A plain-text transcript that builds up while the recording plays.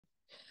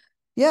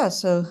Yeah,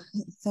 so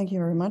thank you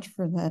very much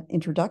for that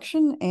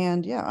introduction.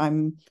 And yeah,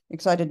 I'm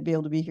excited to be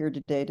able to be here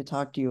today to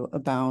talk to you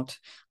about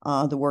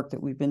the work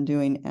that we've been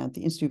doing at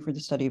the Institute for the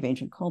Study of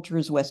Ancient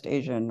Cultures, West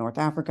Asia and North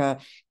Africa,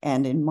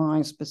 and in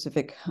my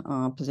specific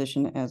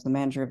position as the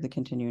manager of the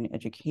continuing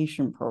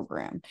education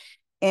program.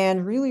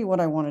 And really what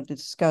I wanted to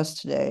discuss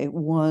today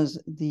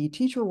was the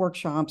teacher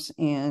workshops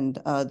and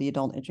the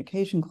adult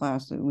education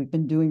class that we've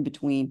been doing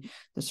between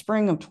the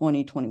spring of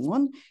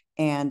 2021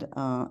 and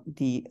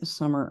the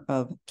summer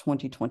of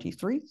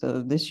 2023,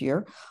 so this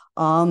year,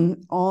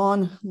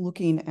 on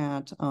looking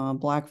at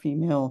Black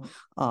female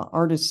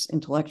artists,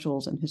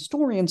 intellectuals, and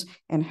historians,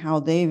 and how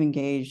they've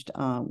engaged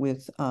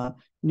with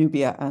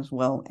Nubia as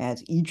well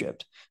as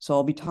Egypt. So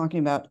I'll be talking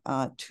about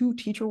two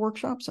teacher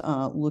workshops,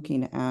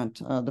 looking at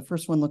the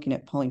first one, looking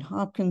at Pauline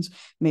Hopkins,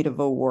 Meta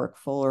Vaux Warrick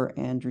Fuller,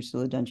 and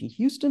Drusilla Dunjee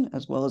Houston,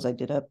 as well as I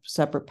did a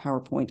separate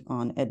PowerPoint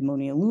on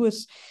Edmonia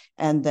Lewis,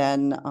 and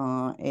then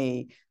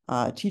a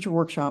teacher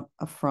workshop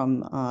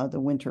from the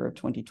winter of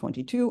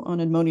 2022 on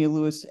Edmonia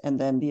Lewis, and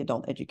then the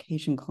adult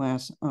education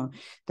class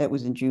that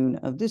was in June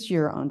of this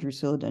year on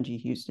Drusilla Dunjee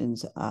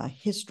Houston's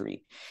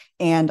history.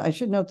 And I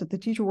should note that the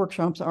teacher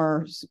workshops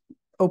are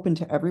open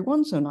to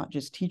everyone, so not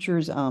just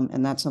teachers,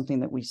 and that's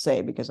something that we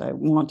say because I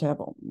want to have,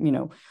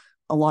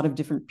 a lot of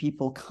different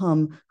people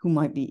come who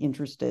might be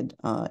interested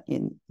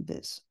in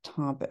this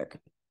topic.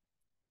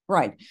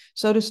 Right.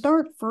 So to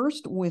start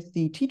first with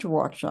the teacher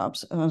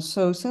workshops.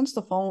 So since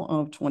the fall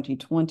of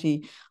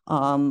 2020,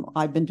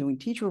 I've been doing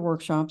teacher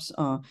workshops,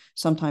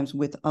 sometimes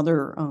with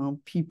other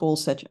people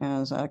such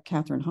as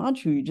Catherine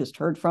Hodge, who you just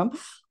heard from,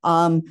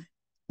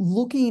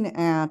 looking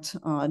at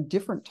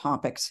different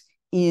topics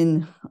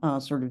in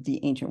sort of the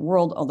ancient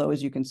world, although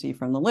as you can see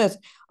from the list,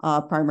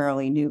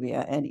 primarily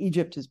Nubia and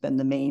Egypt has been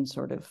the main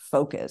sort of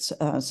focus.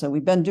 So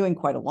we've been doing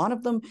quite a lot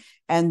of them,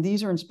 and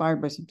these are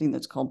inspired by something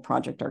that's called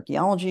Project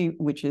Archaeology,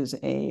 which is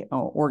a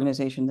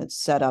organization that's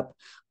set up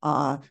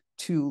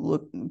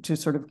to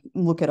sort of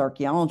look at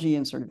archaeology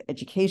and sort of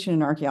education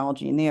in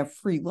archaeology, and they have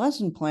free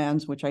lesson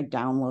plans, which I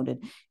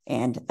downloaded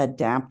and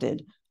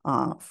adapted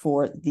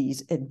for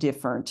these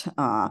different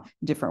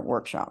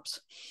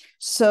workshops.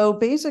 So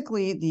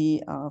basically,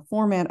 the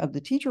format of the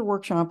teacher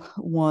workshop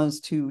was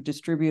to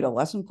distribute a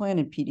lesson plan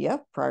in PDF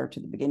prior to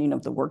the beginning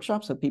of the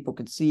workshop so people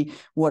could see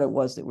what it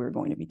was that we were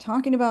going to be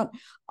talking about.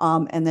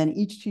 And then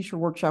each teacher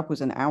workshop was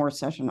an hour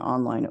session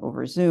online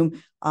over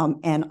Zoom.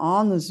 And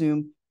on the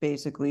Zoom,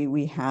 basically,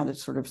 we had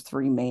sort of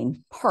three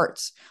main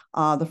parts.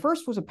 The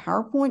first was a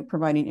PowerPoint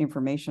providing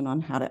information on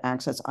how to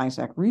access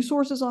ISAC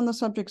resources on the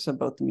subject, so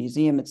both the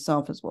museum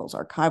itself as well as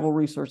archival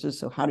resources,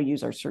 so how to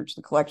use our Search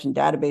the Collection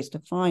database to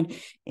find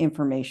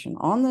information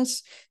on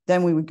this.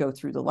 Then we would go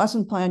through the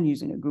lesson plan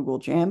using a Google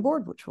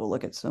Jamboard, which we'll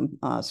look at some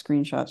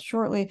screenshots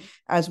shortly,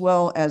 as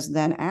well as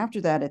then after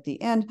that at the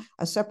end,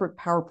 a separate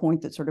PowerPoint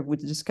that sort of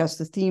would discuss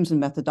the themes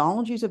and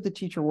methodologies of the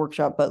teacher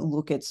workshop, but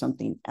look at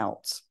something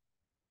else.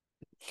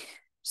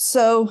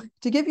 So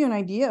to give you an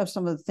idea of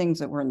some of the things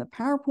that were in the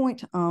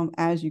PowerPoint,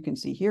 as you can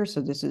see here,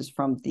 so this is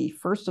from the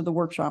first of the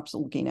workshops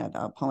looking at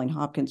Pauline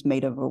Hopkins,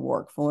 Meta Vaux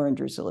Warrick Fuller, and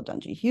Drusilla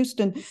Dunjee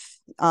Houston.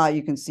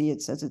 You can see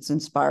it says it's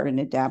inspired and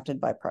adapted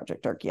by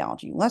Project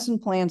Archaeology lesson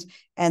plans,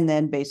 and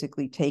then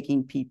basically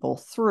taking people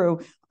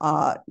through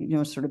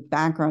sort of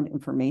background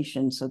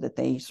information so that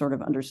they sort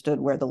of understood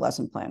where the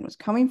lesson plan was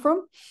coming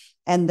from.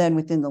 And then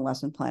within the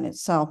lesson plan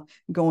itself,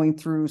 going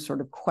through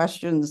sort of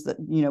questions that,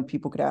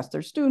 people could ask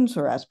their students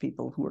or ask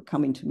people who are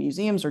coming to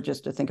museums or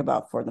just to think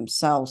about for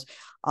themselves,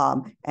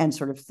 and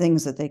sort of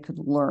things that they could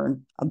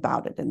learn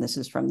about it. And this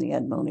is from the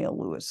Edmonia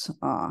Lewis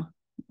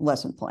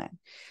lesson plan.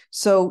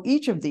 So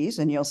each of these,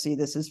 and you'll see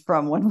this is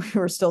from when we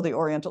were still the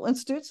Oriental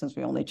Institute, since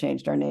we only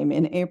changed our name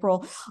in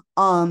April,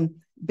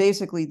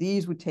 basically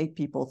these would take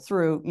people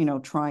through,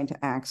 trying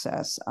to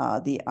access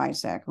the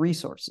ISAC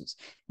resources.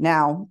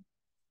 Now,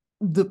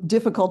 the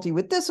difficulty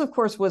with this, of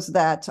course, was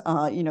that,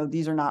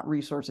 these are not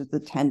resources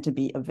that tend to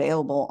be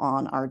available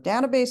on our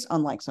database,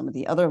 unlike some of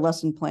the other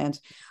lesson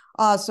plans.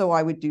 So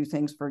I would do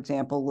things, for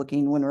example,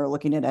 when we were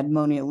looking at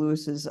Edmonia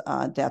Lewis's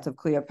death of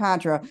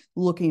Cleopatra,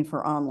 looking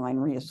for online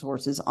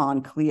resources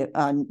on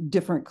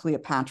different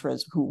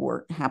Cleopatras who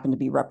happened to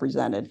be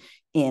represented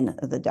in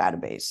the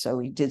database. So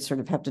we did sort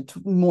of have to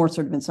more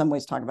sort of in some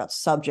ways talk about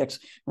subjects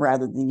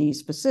rather than these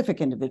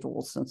specific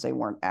individuals, since they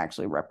weren't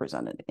actually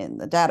represented in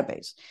the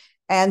database.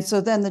 And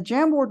so then the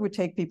Jamboard would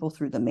take people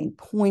through the main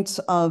points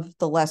of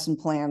the lesson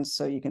plans.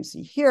 So you can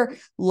see here,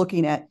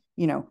 looking at,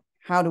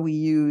 how do we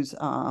use,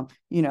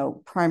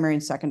 primary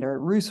and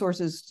secondary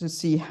resources to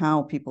see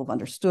how people have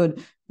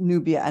understood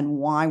Nubia and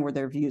why were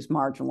their views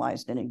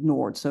marginalized and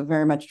ignored. So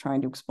very much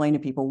trying to explain to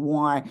people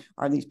why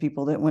are these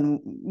people that when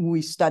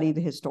we study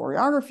the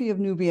historiography of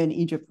Nubia and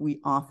Egypt,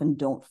 we often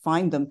don't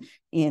find them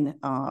in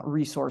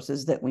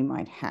resources that we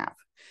might have.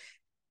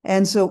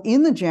 And so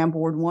in the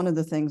Jamboard, one of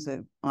the things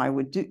that I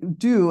would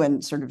do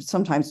and sort of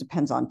sometimes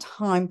depends on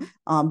time,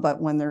 but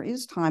when there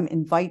is time,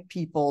 invite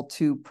people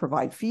to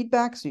provide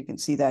feedback. So you can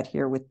see that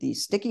here with the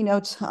sticky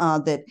notes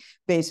that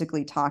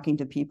basically talking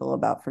to people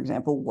about, for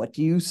example, what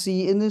do you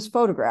see in this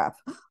photograph?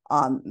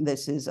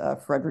 This is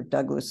Frederick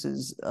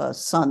Douglass's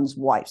son's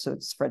wife, so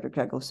it's Frederick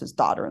Douglass's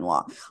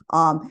daughter-in-law.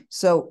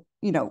 So,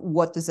 you know,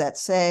 what does that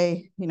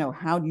say? You know,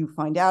 how do you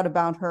find out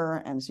about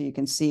her? And so you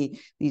can see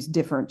these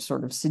different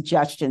sort of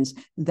suggestions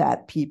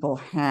that people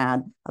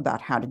had about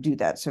how to do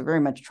that. So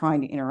very much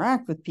trying to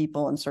interact with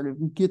people and sort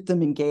of get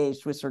them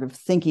engaged with sort of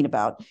thinking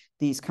about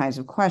these kinds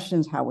of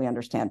questions, how we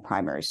understand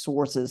primary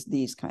sources,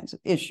 these kinds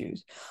of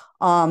issues.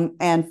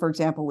 And for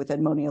example, with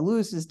Edmonia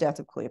Lewis's Death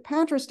of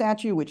Cleopatra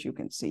statue, which you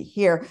can see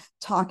here,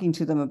 talking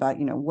to them about,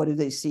 you know, what do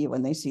they see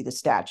when they see the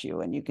statue?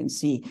 And you can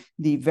see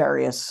the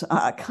various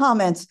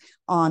comments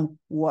on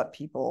what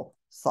people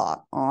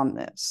thought on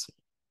this.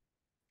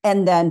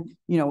 And then,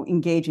 you know,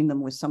 engaging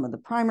them with some of the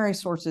primary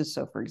sources.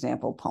 So, for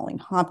example, Pauline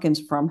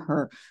Hopkins from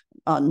her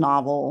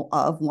novel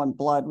Of One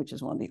Blood, which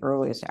is one of the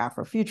earliest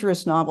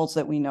Afrofuturist novels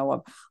that we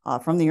know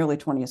of from the early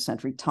 20th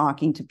century,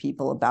 talking to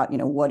people about, you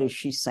know, what is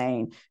she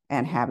saying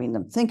and having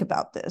them think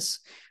about this,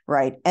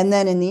 right? And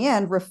then in the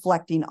end,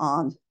 reflecting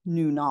on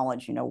new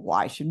knowledge, you know,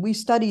 why should we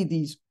study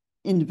these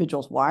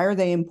individuals? Why are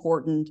they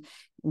important?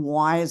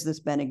 Why has this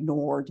been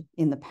ignored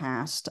in the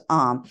past?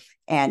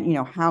 And, you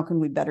know, how can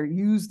we better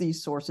use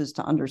these sources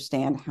to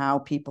understand how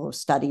people have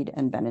studied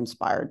and been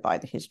inspired by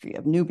the history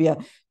of Nubia,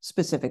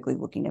 specifically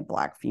looking at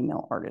Black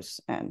female artists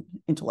and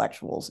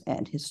intellectuals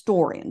and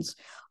historians.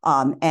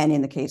 And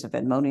in the case of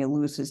Edmonia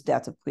Lewis's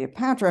Death of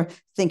Cleopatra,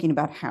 thinking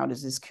about how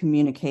does this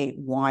communicate?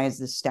 Why is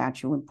this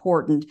statue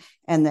important?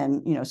 And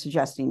then, you know,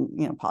 suggesting,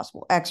 you know,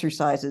 possible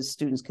exercises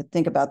students could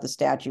think about the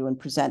statue and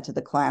present to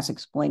the class,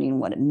 explaining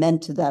what it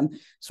meant to them,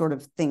 sort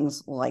of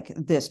things like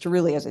this, to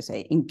really, as I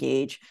say,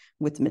 engage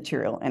with the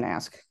material and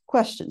ask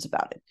questions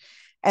about it.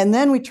 And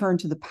then we turn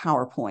to the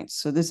PowerPoints.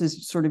 So this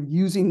is sort of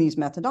using these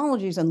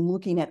methodologies and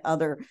looking at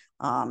other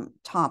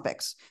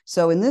topics.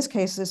 So in this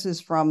case, this is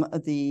from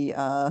the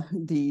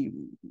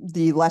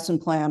lesson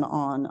plan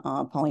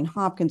on Pauline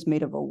Hopkins,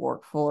 Meta Vaux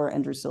Warrick Fuller,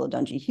 and Drusilla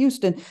Dunjee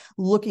Houston,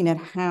 looking at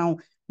how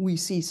we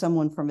see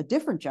someone from a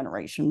different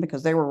generation,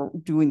 because they were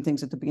doing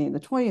things at the beginning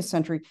of the 20th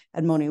century.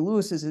 Edmonia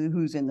Lewis is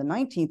who's in the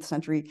 19th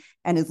century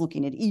and is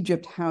looking at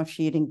Egypt, how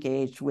she had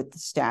engaged with the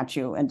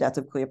statue and Death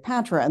of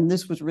Cleopatra. And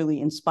this was really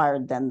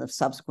inspired then the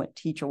subsequent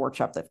teacher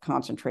workshop that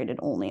concentrated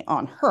only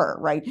on her,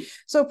 right?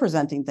 So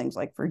presenting things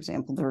like, for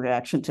example, the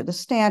reaction to the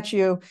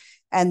statue,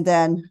 and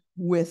then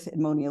with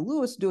Edmonia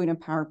Lewis doing a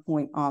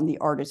PowerPoint on the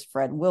artist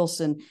Fred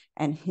Wilson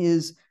and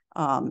his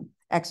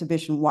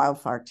exhibition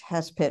Wildfire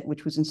Test Pit,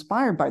 which was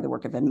inspired by the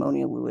work of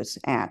Edmonia Lewis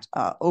at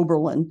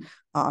Oberlin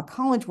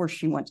College, where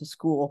she went to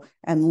school,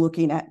 and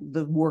looking at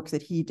the work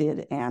that he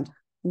did and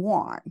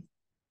why.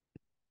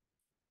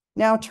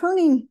 Now,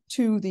 turning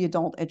to the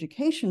adult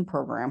education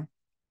program,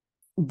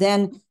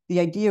 then the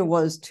idea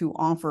was to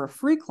offer a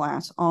free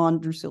class on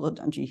Drusilla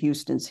Dunjee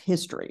Houston's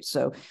history.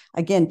 So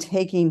again,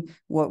 taking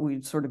what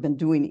we've sort of been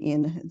doing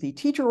in the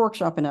teacher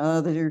workshop and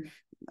other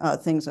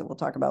things that we'll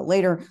talk about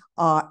later,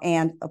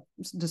 and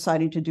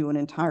deciding to do an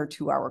entire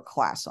 2-hour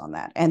class on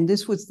that. And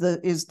this was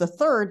is the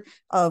third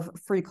of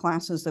free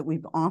classes that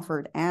I've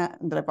offered at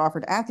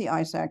the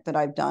ISAC that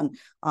I've done.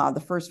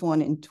 The first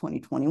one in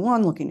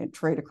 2021, looking at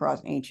trade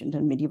across ancient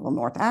and medieval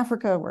North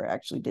Africa, where I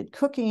actually did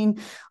cooking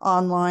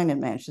online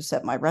and managed to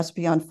set my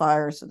recipe on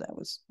fire. So that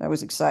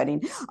was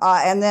exciting.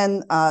 And then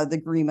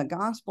the Grima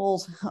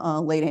Gospels,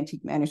 late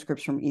antique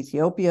manuscripts from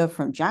Ethiopia,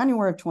 from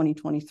January of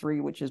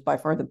 2023, which is by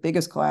far the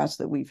biggest class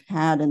that we've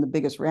had and the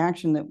biggest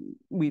reaction that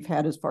we've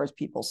had as far as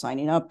people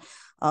signing up.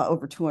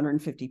 Over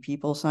 250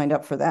 people signed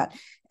up for that.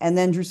 And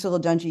then Drusilla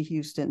Dunjee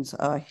Houston's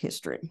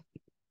history.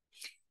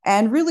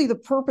 And really the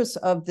purpose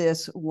of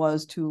this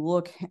was to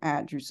look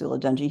at Drusilla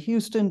Dunjee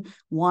Houston,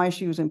 why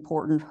she was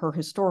important, her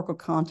historical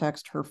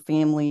context, her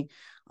family,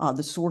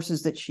 the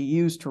sources that she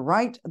used to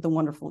write The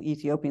Wonderful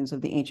Ethiopians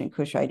of the Ancient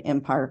Kushite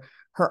Empire,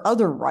 her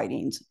other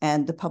writings,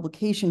 and the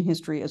publication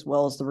history, as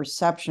well as the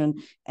reception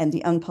and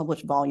the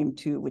unpublished volume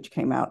 2, which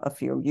came out a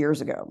few years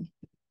ago.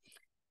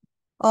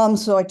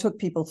 So I took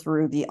people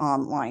through the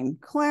online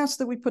class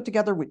that we put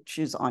together, which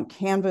is on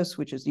Canvas,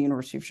 which is the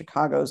University of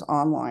Chicago's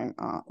online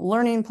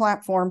learning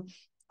platform.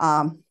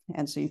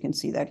 And so you can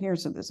see that here.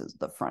 So this is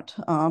the front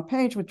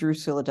page with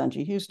Drusilla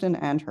Dunjee Houston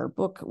and her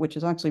book, which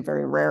is actually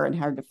very rare and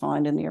hard to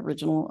find in the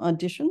original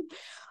edition,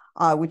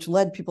 which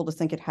led people to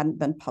think it hadn't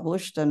been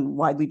published and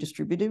widely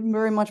distributed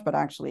very much, but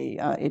actually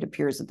it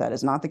appears that that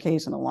is not the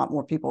case, and a lot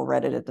more people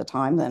read it at the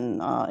time than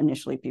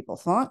initially people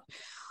thought.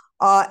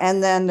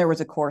 And then there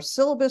was a course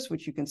syllabus,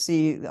 which you can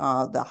see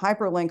the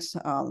hyperlinks.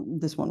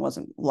 This one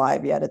wasn't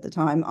live yet at the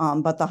time,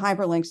 but the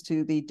hyperlinks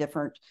to the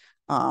different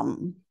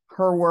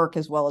her work,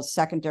 as well as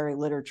secondary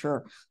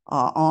literature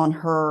on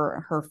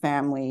her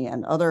family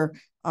and other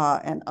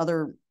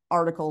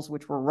articles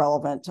which were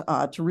relevant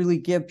to really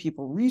give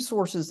people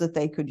resources that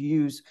they could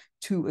use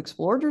to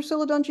explore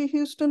Drusilla Dunjee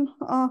Houston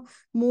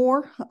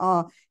more.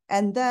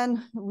 And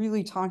then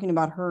really talking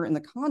about her in the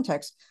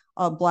context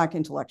of Black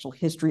intellectual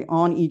history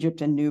on Egypt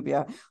and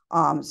Nubia.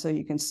 So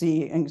you can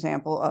see an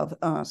example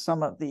of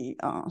some of the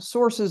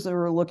sources that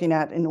we're looking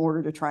at in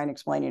order to try and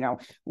explain,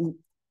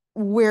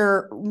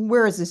 where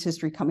is this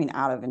history coming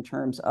out of in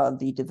terms of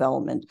the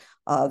development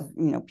of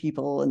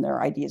people and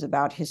their ideas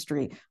about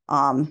history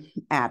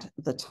at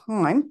the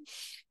time,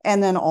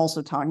 and then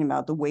also talking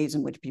about the ways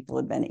in which people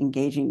had been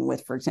engaging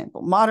with, for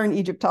example, modern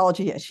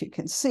Egyptology. As you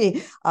can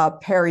see,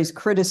 Perry's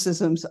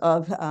criticisms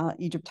of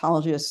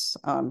Egyptologists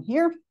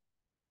here.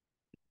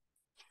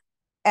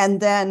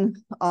 And then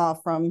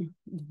from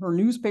her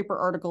newspaper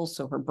articles,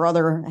 so her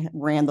brother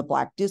ran the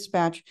Black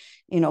Dispatch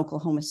in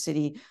Oklahoma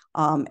City.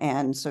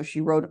 And so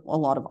she wrote a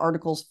lot of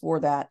articles for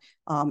that,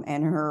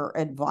 and her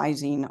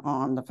advising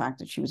on the fact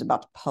that she was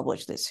about to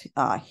publish this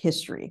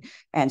history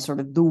and sort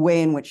of the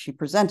way in which she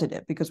presented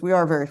it, because we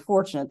are very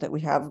fortunate that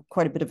we have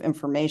quite a bit of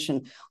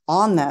information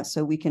on that,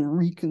 so we can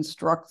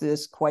reconstruct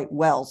this quite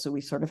well. So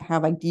we sort of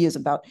have ideas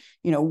about,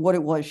 what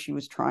it was she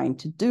was trying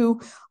to do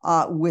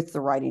with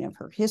the writing of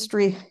her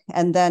history.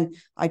 And then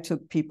I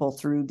took people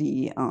through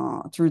the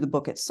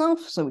book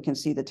itself, so we can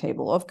see the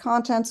table of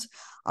contents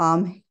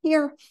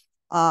here.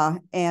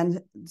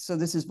 And so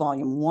this is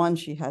volume 1.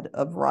 She had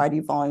a variety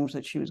of volumes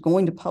that she was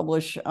going to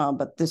publish,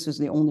 but this is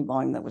the only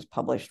volume that was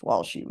published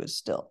while she was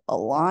still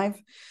alive.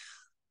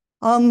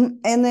 And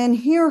then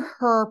here,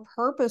 her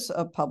purpose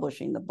of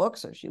publishing the book.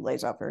 So she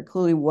lays out very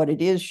clearly what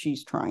it is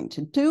she's trying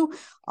to do,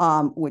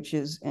 which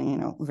is,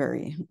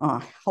 very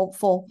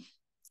helpful.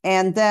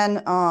 And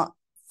then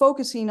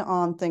focusing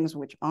on things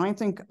which I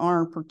think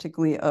are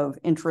particularly of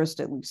interest,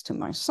 at least to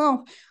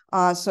myself.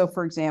 So,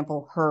 for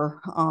example,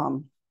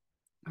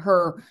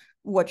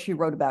 what she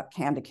wrote about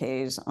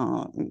Candaces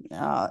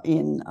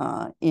in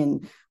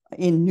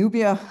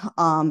Nubia,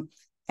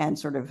 and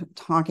sort of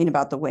talking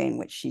about the way in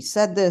which she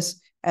said this,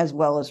 as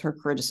well as her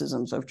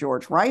criticisms of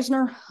George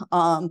Reisner,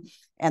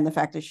 and the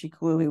fact that she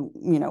clearly,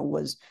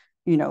 was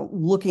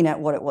looking at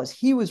what it was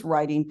he was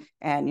writing,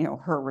 and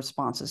her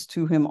responses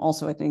to him.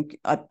 Also, I think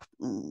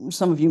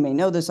some of you may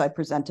know this, I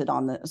presented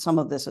on some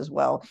of this as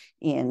well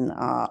in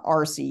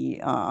ARCE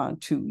 2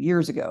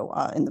 years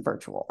ago, in the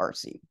virtual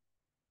ARCE.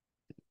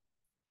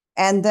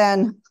 And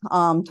then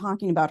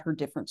talking about her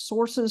different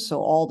sources,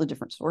 so all the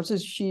different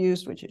sources she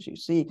used, which, as you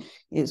see,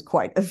 is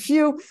quite a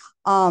few,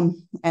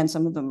 and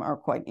some of them are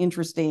quite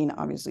interesting.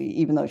 Obviously,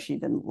 even though she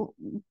didn't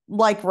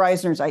like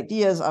Reisner's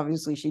ideas,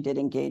 obviously she did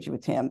engage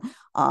with him,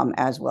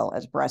 as well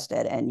as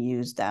Breasted, and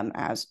used them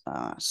as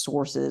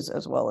sources,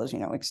 as well as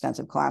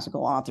extensive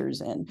classical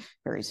authors and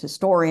various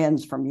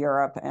historians from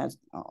Europe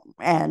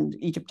and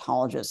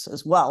Egyptologists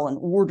as well, in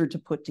order to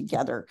put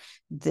together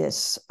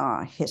this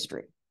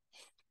history.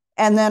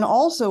 And then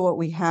also what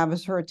we have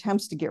is her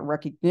attempts to get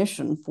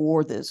recognition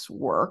for this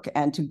work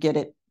and to get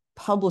it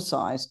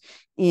publicized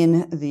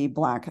in the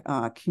Black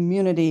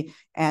community.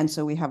 And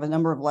so we have a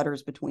number of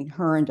letters between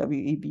her and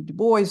W.E.B. Du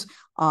Bois,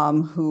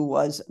 who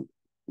was,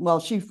 well,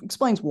 she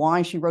explains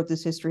why she wrote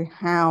this history,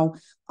 how,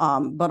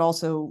 but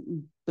also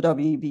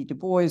W.E.B. Du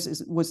Bois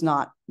was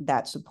not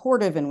that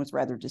supportive and was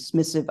rather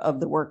dismissive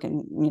of the work.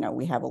 And,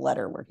 we have a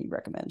letter where he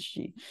recommends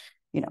she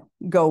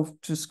go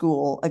to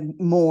school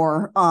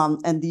more,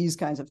 and these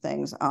kinds of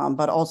things,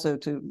 but also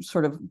to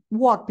sort of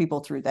walk people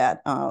through that,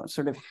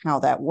 sort of how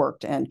that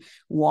worked and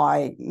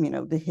why,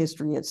 the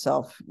history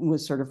itself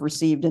was sort of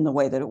received in the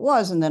way that it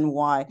was, and then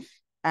why,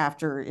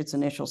 after its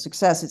initial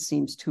success, it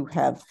seems to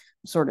have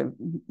sort of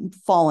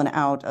fallen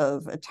out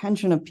of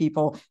attention of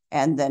people.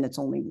 And then it's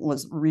only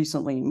was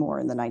recently, more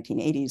in the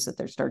 1980s, that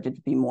there started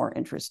to be more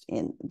interest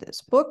in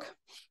this book.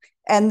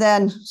 And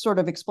then sort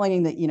of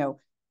explaining that,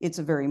 it's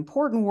a very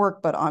important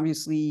work, but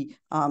obviously,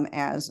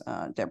 as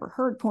Deborah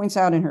Hurd points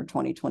out in her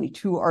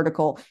 2022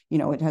 article,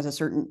 it has a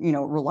certain,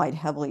 relied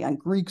heavily on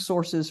Greek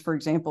sources, for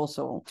example.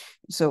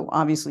 So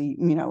obviously,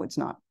 it's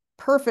not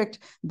perfect,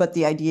 but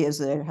the idea is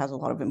that it has a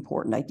lot of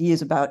important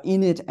ideas about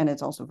in it, and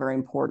it's also very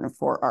important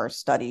for our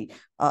study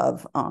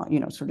of,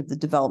 sort of the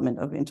development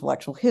of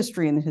intellectual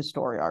history and the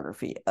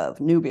historiography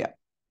of Nubia.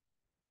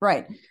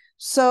 Right.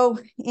 So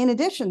in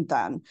addition,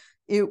 then,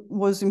 it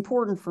was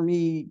important for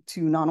me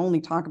to not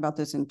only talk about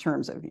this in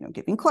terms of,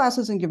 giving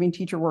classes and giving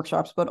teacher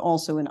workshops, but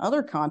also in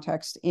other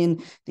contexts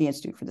in the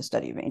Institute for the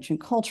Study of Ancient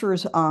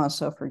Cultures.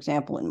 So, for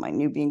example, in my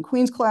Nubian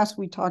Queens class,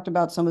 we talked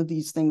about some of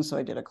these things. So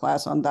I did a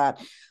class on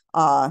that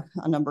a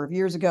number of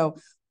years ago.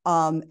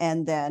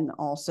 And then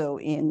also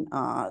in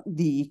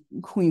the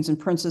Queens and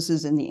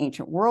Princesses in the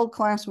Ancient World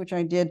class, which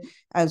I did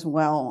as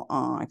well.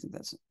 I think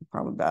that's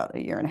probably about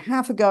 1.5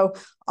 years ago.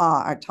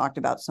 I talked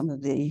about some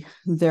of the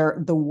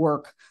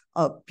work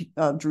of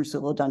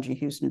Drusilla Dunjee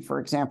Houston, for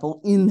example,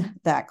 in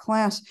that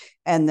class.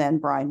 And then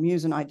Brian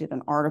Muse and I did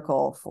an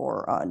article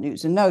for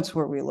News and Notes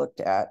where we looked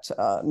at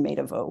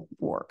Meta Vaux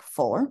Warrick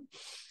Fuller.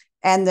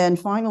 And then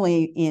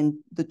finally,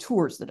 in the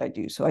tours that I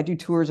do, so I do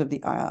tours of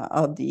the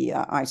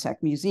ISAC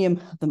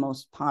Museum, the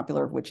most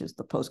popular of which is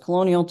the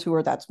post-colonial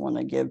tour. That's one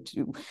I give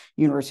to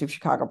University of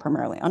Chicago,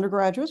 primarily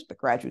undergraduates, but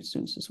graduate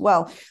students as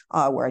well,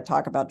 where I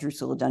talk about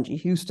Drusilla Dunjee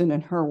Houston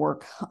and her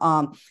work.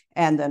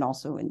 And then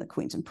also in the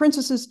Queens and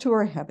Princesses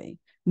tour, I have a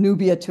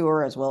Nubia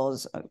tour, as well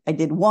as I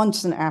did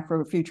once an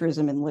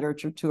Afrofuturism in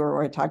Literature tour,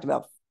 where I talked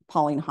about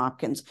Pauline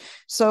Hopkins.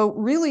 So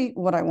really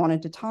what I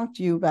wanted to talk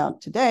to you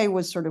about today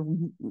was sort of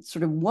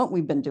what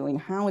we've been doing,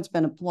 how it's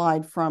been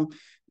applied from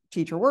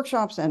teacher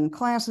workshops and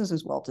classes,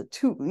 as well to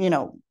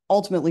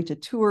ultimately to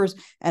tours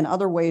and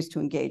other ways to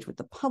engage with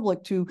the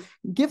public to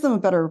give them a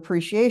better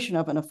appreciation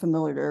of and a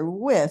familiarity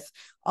with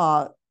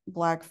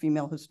Black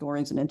female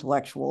historians and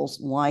intellectuals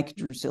like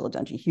Drusilla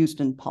Dunjee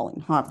Houston, Pauline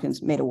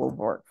Hopkins, Meta Vaux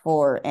Warrick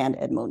Fuller, and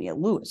Edmonia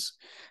Lewis.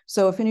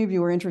 So if any of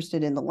you are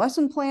interested in the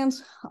lesson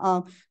plans,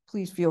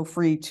 please feel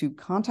free to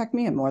contact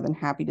me. I'm more than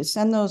happy to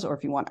send those, or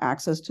if you want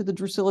access to the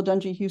Drusilla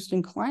Dunjee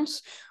Houston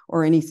class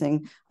or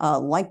anything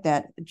like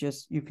that,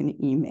 you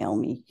can email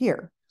me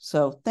here.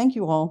 So thank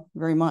you all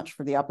very much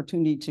for the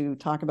opportunity to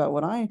talk about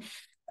what I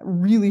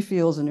really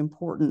feel is an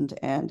important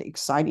and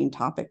exciting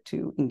topic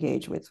to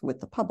engage with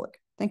the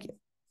public. Thank you.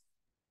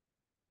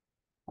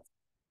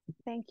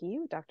 Thank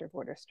you, Dr.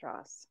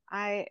 Vorderstrasse.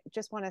 I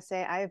just want to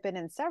say I have been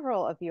in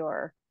several of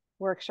your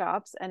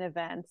workshops and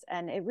events,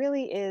 and it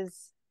really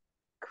is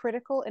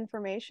critical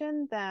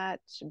information that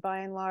by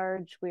and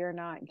large we are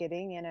not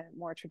getting in a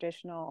more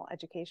traditional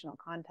educational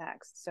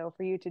context. So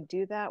for you to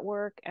do that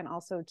work and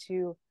also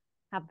to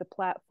have the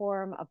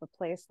platform of a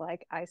place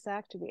like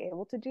ISAC to be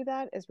able to do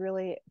that is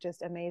really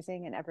just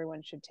amazing, and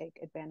everyone should take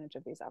advantage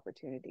of these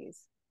opportunities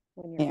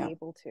when you're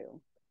able to.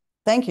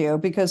 Thank you,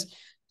 because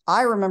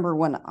I remember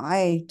when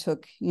I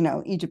took,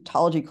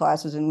 Egyptology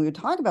classes and we would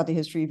talk about the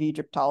history of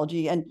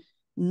Egyptology, and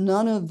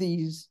none of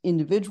these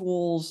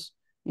individuals,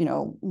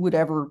 would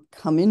ever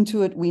come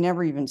into it. We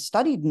never even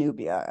studied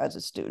Nubia as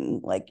a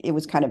student. Like, it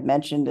was kind of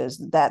mentioned as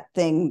that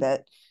thing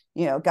that,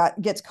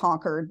 gets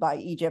conquered by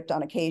Egypt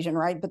on occasion,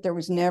 right? But there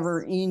was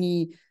never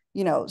any,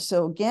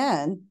 so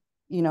again,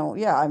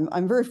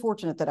 I'm very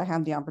fortunate that I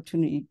have the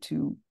opportunity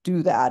to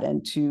do that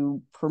and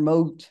to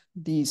promote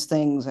these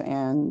things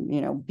and,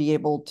 be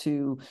able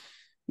to,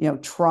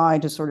 try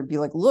to sort of be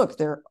like, look,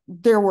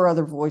 there were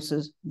other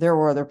voices, there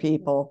were other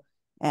people,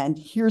 and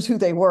here's who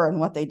they were and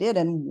what they did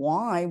and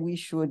why we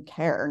should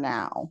care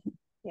now.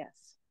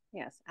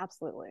 Yes,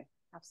 absolutely.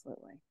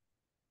 Absolutely.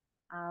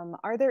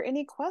 Are there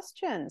any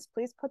questions?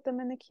 Please put them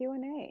in the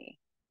Q&A.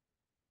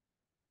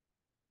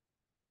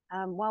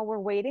 While we're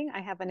waiting, I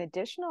have an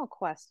additional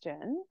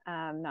question,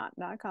 not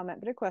a comment,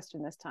 but a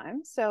question this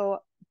time. So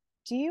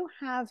do you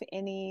have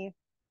any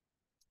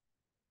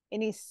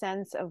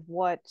sense of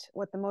what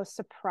the most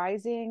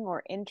surprising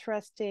or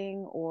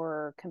interesting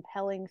or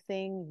compelling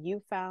thing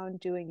you found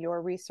doing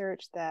your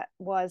research that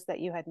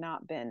you had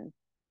not been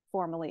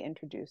formally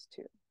introduced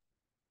to?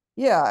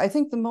 Yeah, I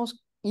think the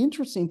most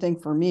interesting thing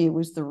for me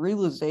was the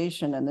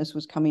realization, and this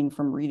was coming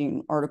from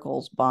reading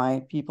articles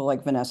by people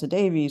like Vanessa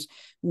Davies,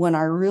 when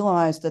I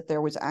realized that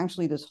there was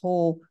actually this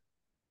whole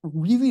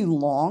really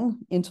long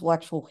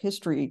intellectual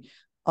history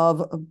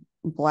of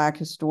Black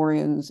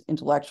historians,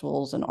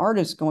 intellectuals, and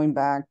artists going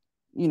back,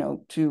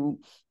 to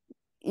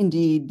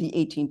indeed the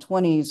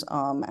 1820s.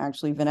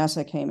 Actually,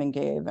 Vanessa came and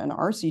gave an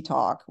ARCE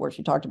talk where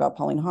she talked about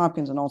Pauline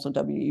Hopkins and also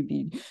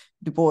W.E.B.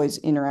 Du Bois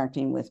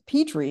interacting with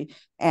Petrie.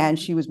 And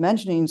she was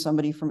mentioning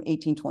somebody from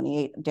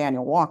 1828,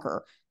 Daniel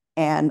Walker.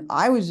 And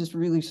I was just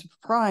really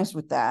surprised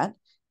with that.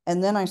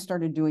 And then I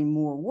started doing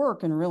more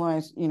work and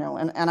realized,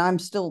 and I'm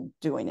still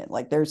doing it.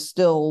 Like, there's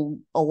still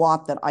a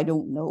lot that I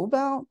don't know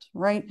about,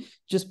 right?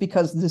 Just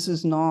because this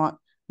is not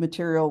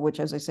material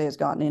which, as I say, has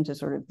gotten into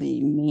sort of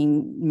the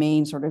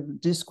main sort of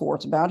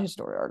discourse about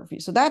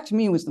historiography. So that to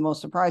me was the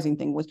most surprising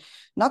thing, was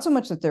not so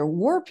much that there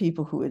were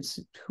people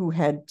who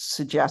had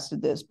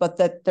suggested this, but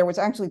that there was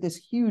actually this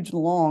huge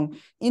long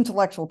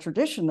intellectual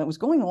tradition that was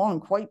going along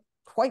quite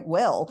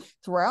well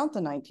throughout the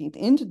 19th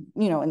into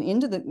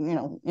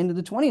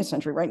the 20th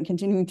century, right, and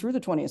continuing through the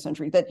 20th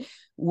century, that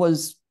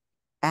was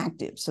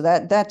active. So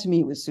that to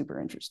me was super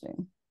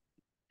interesting.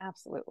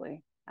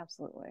 Absolutely.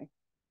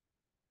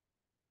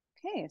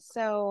 Okay,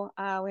 so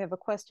we have a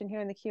question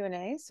here in the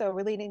Q&A. So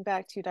relating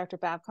back to Dr.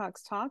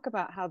 Babcock's talk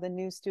about how the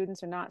new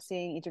students are not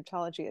seeing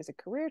Egyptology as a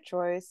career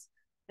choice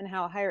and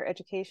how higher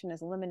education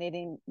is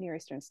eliminating Near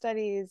Eastern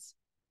studies,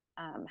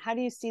 how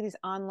do you see these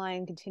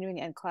online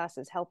continuing ed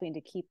classes helping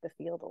to keep the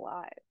field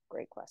alive?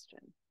 Great question.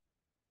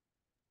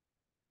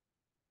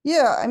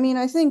 Yeah, I mean,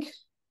 I think,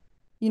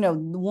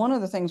 one of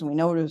the things we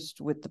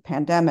noticed with the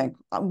pandemic,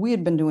 we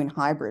had been doing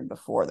hybrid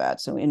before that,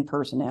 so in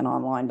person and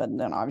online, but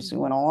then obviously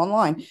went all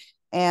online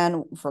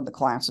and for the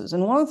classes.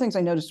 And one of the things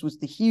I noticed was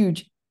the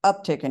huge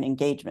uptick in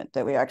engagement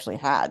that we actually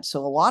had.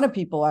 So a lot of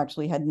people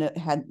actually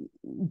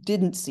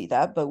didn't see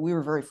that, but we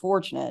were very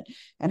fortunate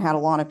and had a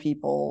lot of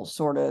people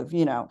sort of,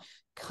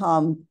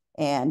 come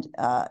and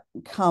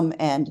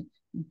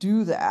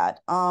do that.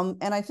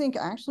 And I think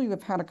actually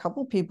we've had a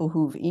couple of people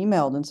who've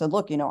emailed and said,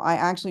 look, I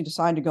actually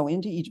decided to go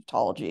into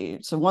Egyptology.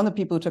 So one of the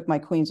people who took my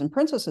Queens and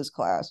Princesses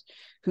class,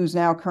 who's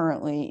now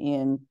currently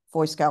in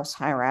Boy Scouts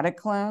hieratic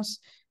class,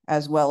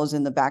 as well as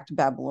in the Back to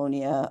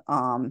Babylonia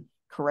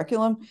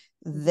curriculum,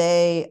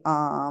 they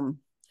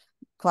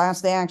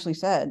actually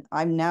said,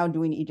 I'm now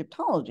doing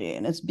Egyptology,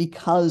 and it's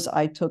because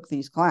I took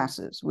these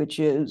classes, which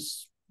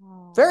is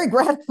very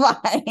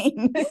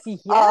gratifying.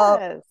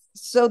 Yes.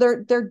 So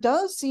there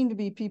does seem to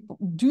be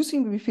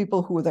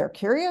people who they're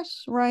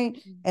curious, right?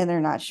 And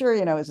they're not sure,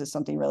 is this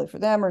something really for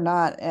them or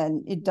not?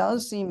 And it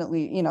does seem, at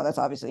least, that's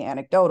obviously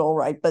anecdotal,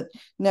 right? But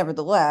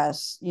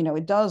nevertheless,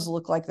 it does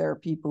look like there are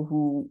people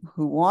who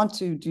want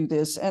to do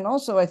this. And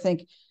also, I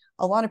think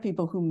a lot of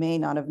people who may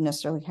not have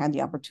necessarily had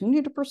the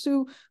opportunity to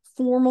pursue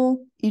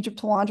formal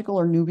Egyptological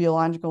or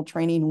Nubiological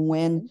training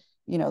when,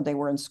 they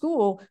were in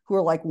school, who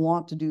are like,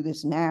 want to do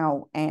this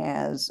now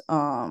as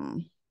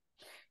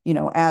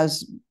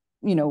as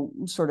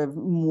sort of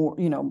more,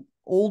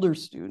 older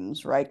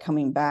students, right,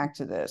 coming back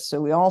to this. So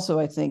we also,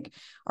 I think,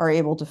 are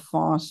able to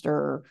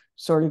foster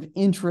sort of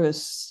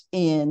interests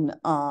in,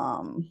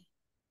 so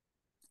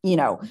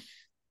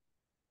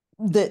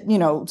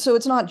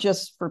it's not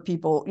just for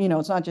people,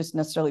 it's not just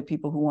necessarily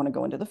people who want to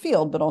go into the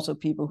field, but also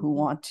people who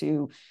want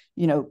to,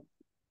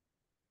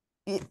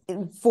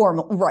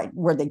 formal, right,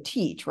 where they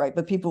teach, right,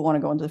 but people want to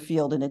go into the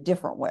field in a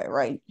different way,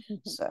 right?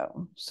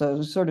 So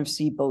sort of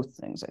see both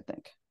things, I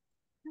think.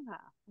 Yeah,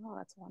 oh,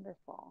 that's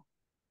wonderful.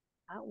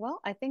 Well,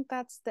 I think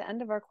that's the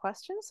end of our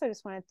questions. So I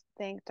just wanted to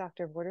thank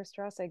Dr.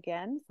 Vorderstrasse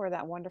again for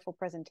that wonderful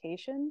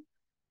presentation.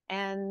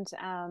 And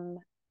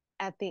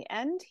at the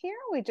end here,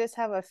 we just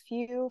have a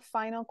few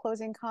final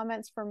closing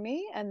comments from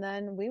me, and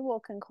then we will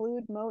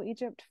conclude Mo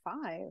Egypt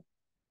 5.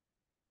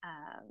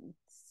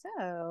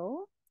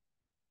 So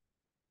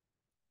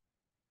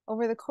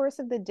over the course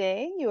of the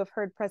day, you have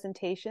heard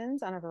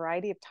presentations on a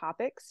variety of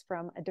topics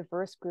from a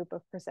diverse group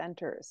of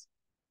presenters.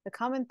 The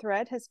common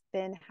thread has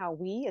been how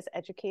we as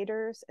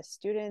educators, as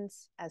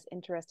students, as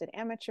interested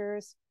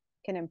amateurs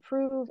can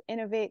improve,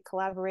 innovate,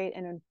 collaborate,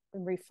 and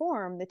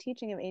reform the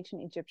teaching of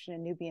ancient Egyptian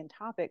and Nubian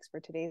topics for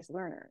today's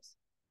learners.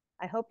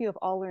 I hope you have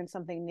all learned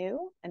something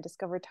new and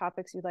discovered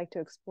topics you'd like to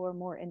explore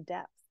more in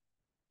depth.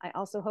 I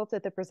also hope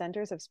that the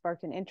presenters have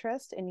sparked an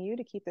interest in you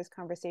to keep this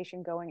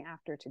conversation going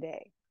after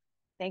today.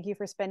 Thank you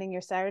for spending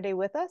your Saturday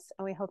with us,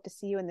 and we hope to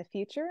see you in the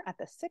future at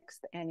the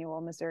 6th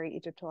Annual Missouri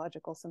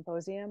Egyptological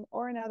Symposium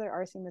or another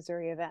ARCE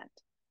Missouri event.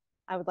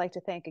 I would like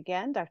to thank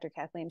again Dr.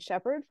 Kathleen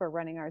Shepard for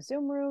running our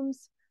Zoom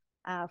rooms,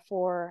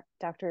 for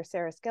Dr.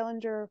 Sarah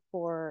Skellinger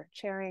for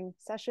chairing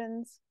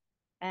sessions,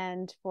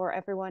 and for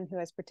everyone who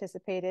has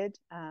participated,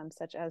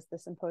 such as the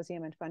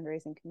Symposium and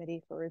Fundraising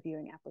Committee for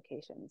reviewing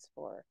applications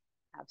for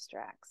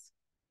abstracts.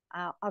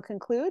 I'll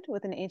conclude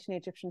with an ancient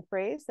Egyptian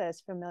phrase that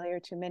is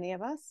familiar to many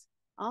of us,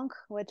 Ankh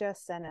Waja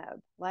Seneb,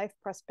 life,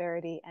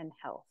 prosperity, and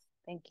health.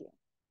 Thank you.